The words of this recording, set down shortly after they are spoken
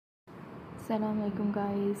Assalamu alaikum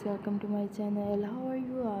guys, welcome to my channel. How are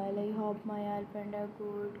you all? I hope my all friends are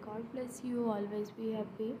good. God bless you, always be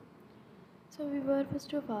happy. So viewer,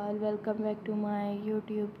 first of all, welcome back to my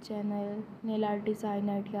YouTube channel Nail Art Design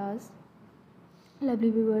Ideas. Lovely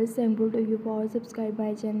viewers, thankful to you for subscribe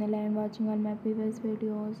my channel and watching all my previous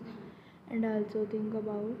videos. And also think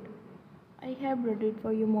about I have brought it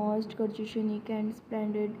for you most gorgeous, unique and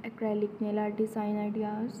splendid acrylic nail art design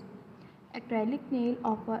ideas. Acrylic nail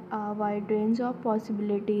offer a wide range of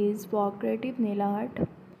possibilities for creative nail art.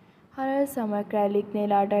 Here are some acrylic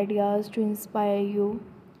nail art ideas to inspire you.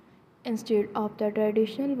 Instead of the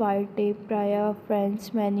traditional white tape, try a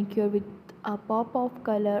French manicure with a pop of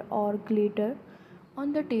color or glitter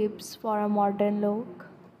on the tips for a modern look.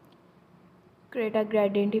 Create a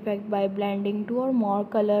gradient effect by blending two or more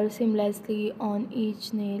colors seamlessly on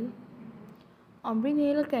each nail. Ombre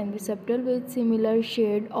nail can be subtle with similar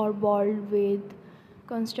shade or bold with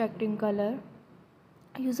constructing color.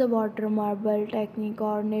 Use a water marble technique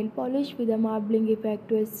or nail polish with a marbling effect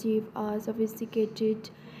to achieve a sophisticated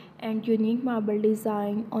and unique marble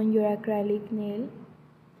design on your acrylic nail.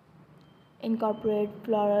 Incorporate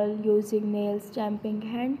floral using nail stamping,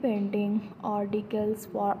 hand painting, or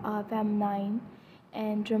decals for a feminine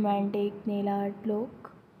and romantic nail art look.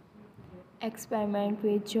 Experiment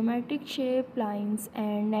with geometric shape, lines,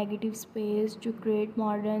 and negative space to create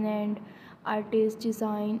modern and artist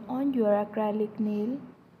design on your acrylic nail.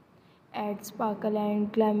 Add sparkle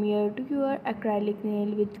and glamour to your acrylic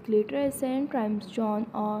nail with glitter accent, rhinestone,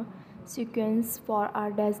 or sequins for a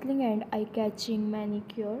dazzling and eye-catching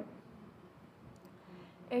manicure.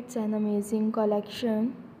 It's an amazing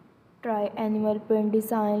collection. Try animal print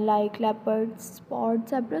design like leopard, spot,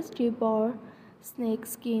 zebra strip, or snake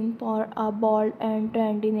skin for a bold and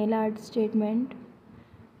trendy nail art statement.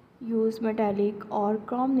 Use metallic or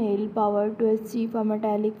chrome nail power to achieve a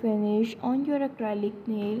metallic finish on your acrylic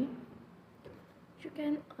nail. You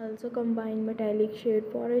can also combine metallic shade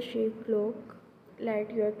for a chic look.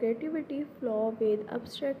 Let your creativity flow with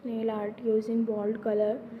abstract nail art using bold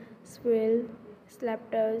color, swirl,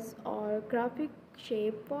 sculptures, or graphic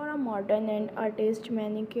shape for a modern and artist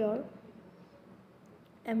manicure.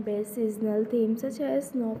 Embrace seasonal themes such as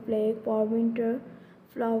snowflake for winter,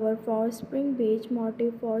 flower for spring, beach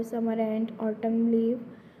motif for summer, and autumn leaf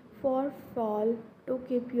for fall to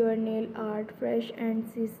keep your nail art fresh and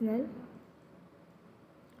seasonal.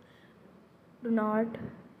 Do not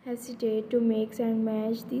hesitate to mix and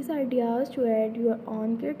match these ideas to add your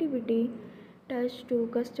own creativity touch to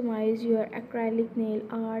customize your acrylic nail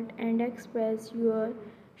art and express your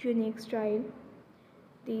unique style.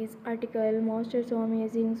 These articles master so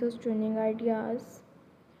amazing, so stunning ideas.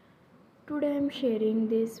 Today I am sharing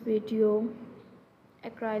this video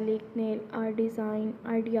acrylic nail art design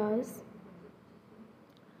ideas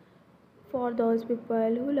for those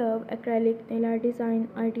people who love acrylic nail art design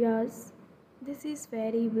ideas. This is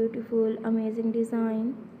very beautiful, amazing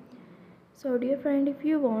design. So dear friend, if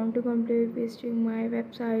you want to complete visiting my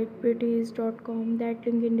website pretties.com, that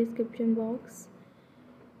link in description box.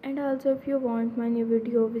 And also if you want my new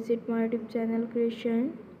video, visit my YouTube channel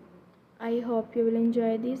creation. I hope you will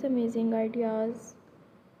enjoy these amazing ideas.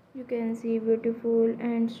 You can see beautiful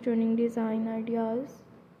and stunning design ideas.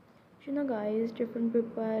 You know guys, different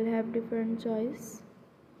people have different choice.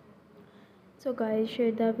 So guys,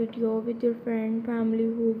 share the video with your friend, family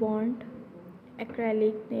who want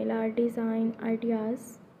acrylic nail art design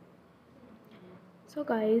ideas. So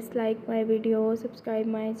guys, like my video, subscribe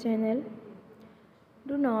my channel.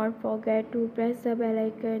 Do not forget to press the bell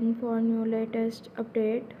icon for new latest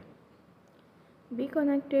update. Be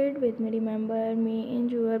connected with me, remember me in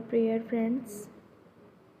your prayer friends.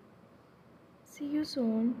 See you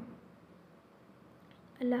soon.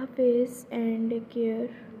 Allah Hafiz and take care.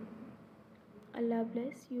 Allah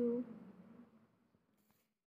bless you.